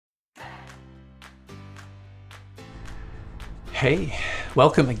Hey,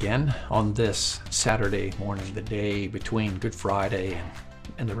 welcome again on this Saturday morning, the day between Good Friday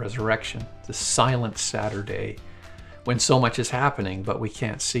and the resurrection, the silent Saturday when so much is happening, but we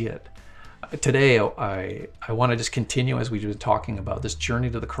can't see it. Today, I want to just continue as we've been talking about this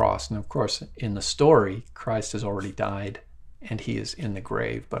journey to the cross. And of course, in the story, Christ has already died and he is in the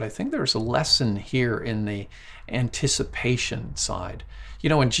grave. But I think there's a lesson here in the anticipation side. You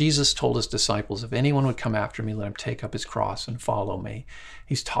know, when Jesus told his disciples, if anyone would come after me, let him take up his cross and follow me.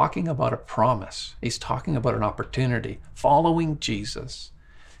 He's talking about a promise. He's talking about an opportunity. Following Jesus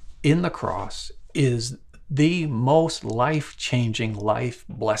in the cross is the most life-changing,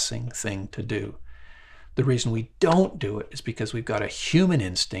 life-blessing thing to do. The reason we don't do it is because we've got a human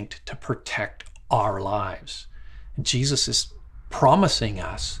instinct to protect our lives. And Jesus is promising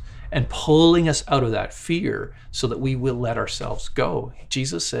us and pulling us out of that fear so that we will let ourselves go.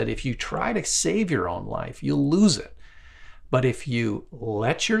 Jesus said, if you try to save your own life, you'll lose it. But if you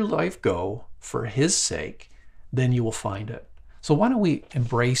let your life go for his sake, then you will find it. So why don't we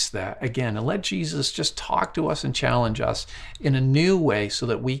embrace that again and let Jesus just talk to us and challenge us in a new way so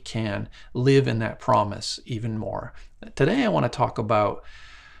that we can live in that promise even more. Today I want to talk about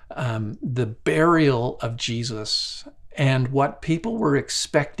the burial of Jesus and what people were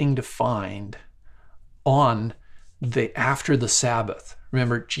expecting to find on after the Sabbath.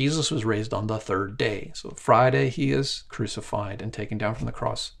 Remember, Jesus was raised on the third day. So Friday he is crucified and taken down from the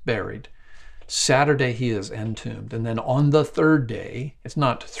cross, buried. Saturday he is entombed. And then on the third day, it's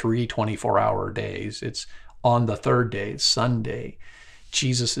not 3 24-hour days, it's on the third day, Sunday,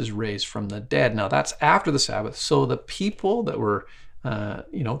 Jesus is raised from the dead. Now that's after the Sabbath. So the people that were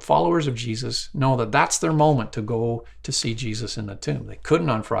followers of Jesus know that that's their moment to go to see Jesus in the tomb. They couldn't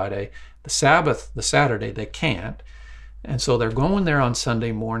on Friday. The Sabbath, the Saturday, they can't. And so they're going there on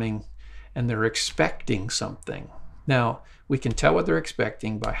Sunday morning and they're expecting something. Now, we can tell what they're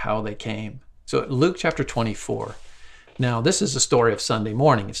expecting by how they came. So Luke chapter 24. Now, this is the story of Sunday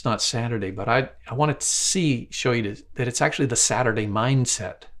morning. It's not Saturday, but I want to show you that it's actually the Saturday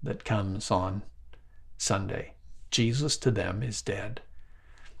mindset that comes on Sunday. Jesus to them is dead.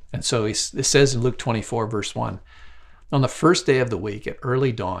 And so it says in Luke 24, verse 1, on the first day of the week at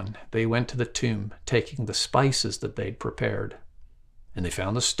early dawn, they went to the tomb, taking the spices that they'd prepared. And they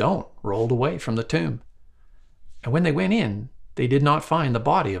found the stone rolled away from the tomb. And when they went in, they did not find the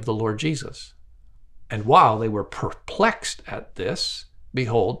body of the Lord Jesus. And while they were perplexed at this,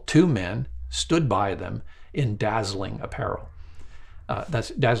 behold, 2 men stood by them in dazzling apparel. That's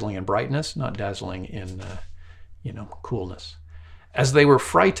dazzling in brightness, not dazzling in coolness. As they were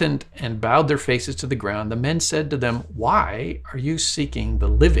frightened and bowed their faces to the ground, the men said to them, why are you seeking the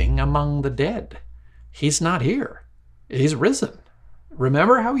living among the dead? He's not here. He's risen.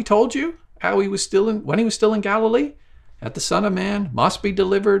 Remember how he told you how he was when he was still in Galilee? That the Son of Man must be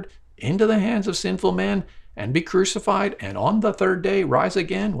delivered into the hands of sinful men and be crucified, and on the third day rise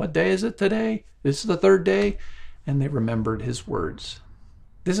again. What day is it today? This is the third day. And they remembered his words.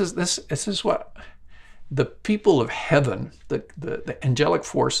 This is what the people of heaven, the angelic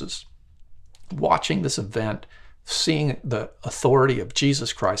forces, watching this event, seeing the authority of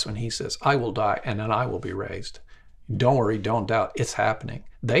Jesus Christ when he says, I will die and then I will be raised. Don't worry, don't doubt, it's happening.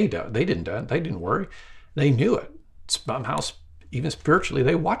 They didn't doubt, they didn't worry. They knew it. Somehow, even spiritually,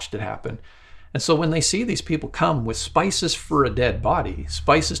 they watched it happen. And so when they see these people come with spices for a dead body,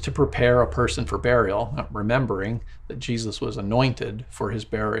 spices to prepare a person for burial, not remembering that Jesus was anointed for his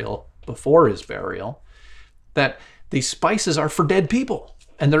burial before his burial, that these spices are for dead people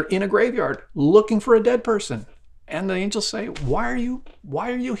and they're in a graveyard looking for a dead person. And the angels say, why are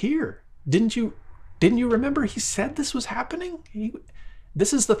you here? Didn't you remember he said this was happening?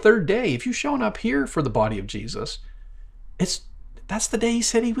 This is the third day. If you've shown up here for the body of Jesus, that's the day he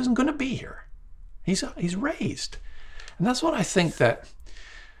said he wasn't going to be here. He's raised. And that's what I think, that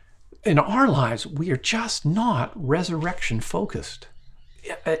in our lives, we are just not resurrection focused.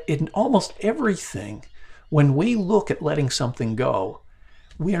 In almost everything, when we look at letting something go,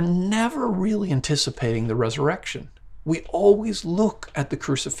 we are never really anticipating the resurrection. We always look at the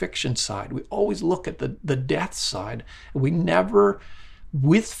crucifixion side. We always look at the death side. We never,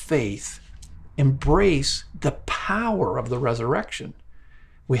 with faith, embrace the power of the resurrection.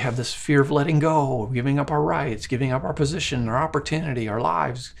 We have this fear of letting go, giving up our rights, giving up our position, our opportunity, our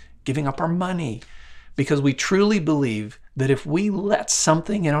lives, giving up our money, because we truly believe that if we let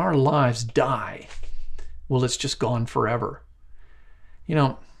something in our lives die, well, it's just gone forever. You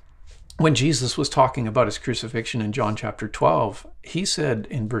know, when Jesus was talking about his crucifixion in John chapter 12, he said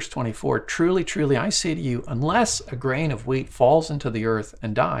in verse 24, truly, truly, I say to you, unless a grain of wheat falls into the earth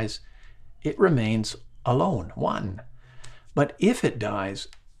and dies, it remains alone, one. But if it dies,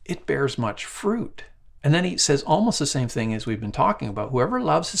 it bears much fruit. And then he says almost the same thing as we've been talking about. Whoever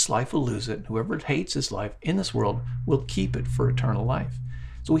loves his life will lose it. Whoever hates his life in this world will keep it for eternal life.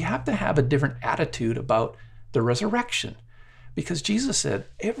 So we have to have a different attitude about the resurrection, because Jesus said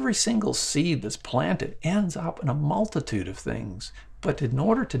every single seed that's planted ends up in a multitude of things. But in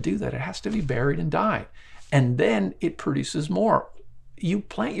order to do that, it has to be buried and die. And then it produces more. You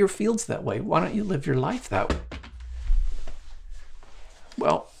plant your fields that way. Why don't you live your life that way?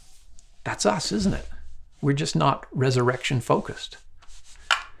 Well, that's us, isn't it? We're just not resurrection focused.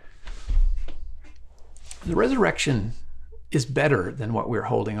 The resurrection is better than what we're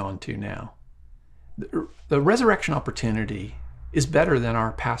holding on to now. The resurrection opportunity is better than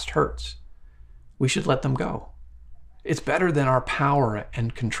our past hurts. We should let them go. It's better than our power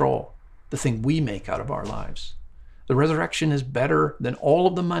and control, the thing we make out of our lives. The resurrection is better than all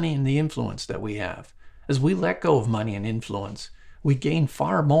of the money and the influence that we have. As we let go of money and influence, we gain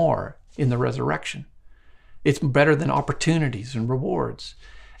far more in the resurrection. It's better than opportunities and rewards.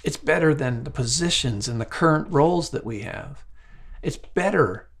 It's better than the positions and the current roles that we have. It's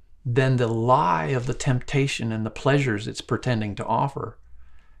better than the lie of the temptation and the pleasures it's pretending to offer.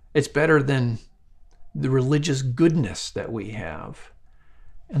 It's better than the religious goodness that we have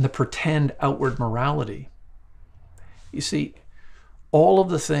and the pretend outward morality. You see, all of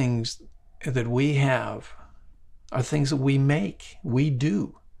the things that we have are things that we make, we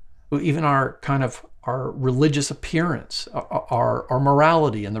do. Even our religious appearance, our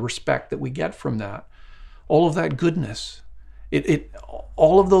morality and the respect that we get from that, all of that goodness,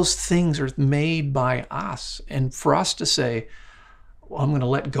 all of those things are made by us. And for us to say, well, I'm going to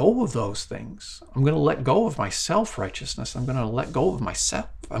let go of those things. I'm going to let go of my self-righteousness. I'm going to let go of myself.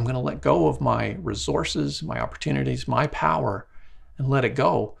 I'm going to let go of my resources, my opportunities, my power, and let it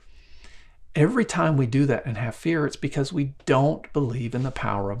go. Every time we do that and have fear, it's because we don't believe in the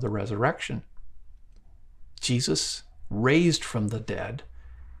power of the resurrection. Jesus, raised from the dead,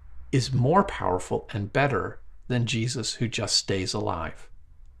 is more powerful and better than Jesus who just stays alive.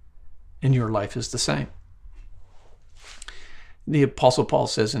 And your life is the same. The Apostle Paul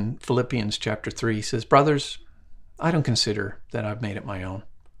says in Philippians chapter 3, he says, "Brothers, I don't consider that I've made it my own.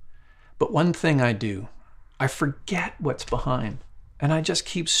 But one thing I do, I forget what's behind, and I just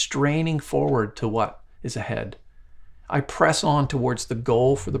keep straining forward to what is ahead. I press on towards the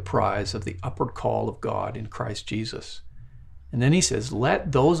goal for the prize of the upward call of God in Christ Jesus." And then he says,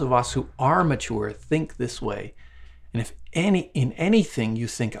 "Let those of us who are mature think this way. And if in anything you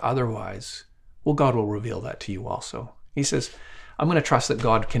think otherwise, well, God will reveal that to you also." He says, I'm going to trust that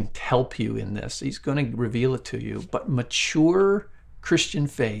God can help you in this. He's going to reveal it to you. But mature Christian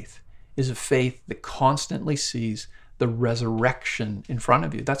faith is a faith that constantly sees the resurrection in front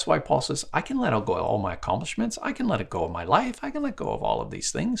of you. That's why Paul says, I can let go of all my accomplishments. I can let go of my life. I can let go of all of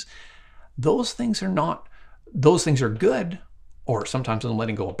these things. Those things are good, or sometimes I'm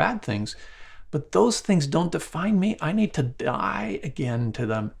letting go of bad things, but those things don't define me. I need to die again to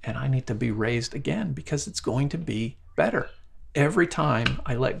them, and I need to be raised again, because it's going to be better. Every time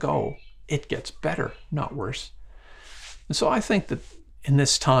I let go, it gets better, not worse. And so I think that in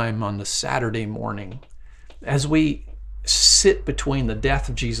this time on the Saturday morning, as we sit between the death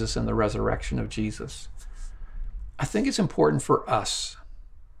of Jesus and the resurrection of Jesus, I think it's important for us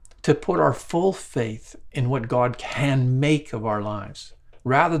to put our full faith in what God can make of our lives,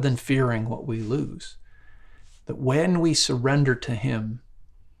 rather than fearing what we lose. That when we surrender to Him,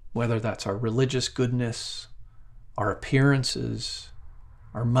 whether that's our religious goodness, our appearances,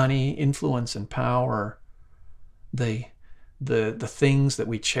 our money, influence, and power, the things that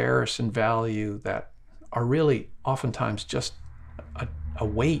we cherish and value that are really oftentimes just a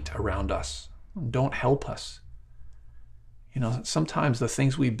weight around us, don't help us. You know, sometimes the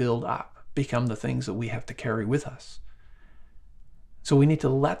things we build up become the things that we have to carry with us. So we need to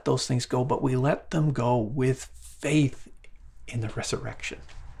let those things go, but we let them go with faith in the resurrection,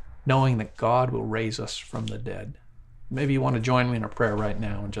 knowing that God will raise us from the dead. Maybe you want to join me in a prayer right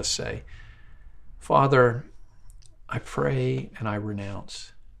now and just say, Father, I pray and I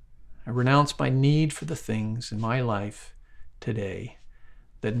renounce. I renounce my need for the things in my life today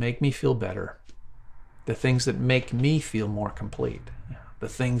that make me feel better, the things that make me feel more complete, the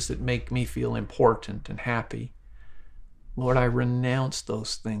things that make me feel important and happy. Lord, I renounce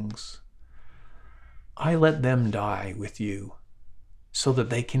those things. I let them die with you so that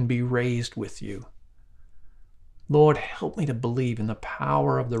they can be raised with you. Lord, help me to believe in the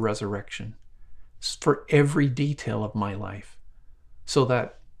power of the resurrection for every detail of my life, so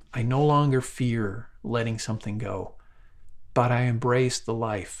that I no longer fear letting something go, but I embrace the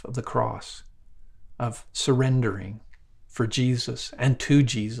life of the cross, of surrendering, for Jesus and to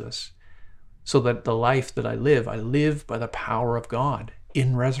Jesus, so that the life that I live by the power of God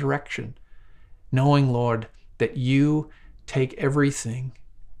in resurrection, knowing, Lord, that you take everything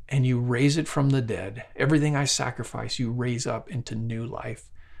and you raise it from the dead. Everything I sacrifice, you raise up into new life.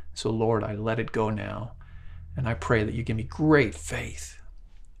 So, Lord, I let it go now. And I pray that you give me great faith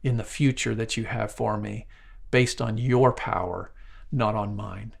in the future that you have for me, based on your power, not on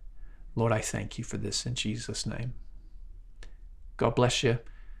mine. Lord, I thank you for this in Jesus' name. God bless you.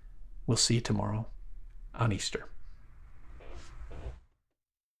 We'll see you tomorrow on Easter.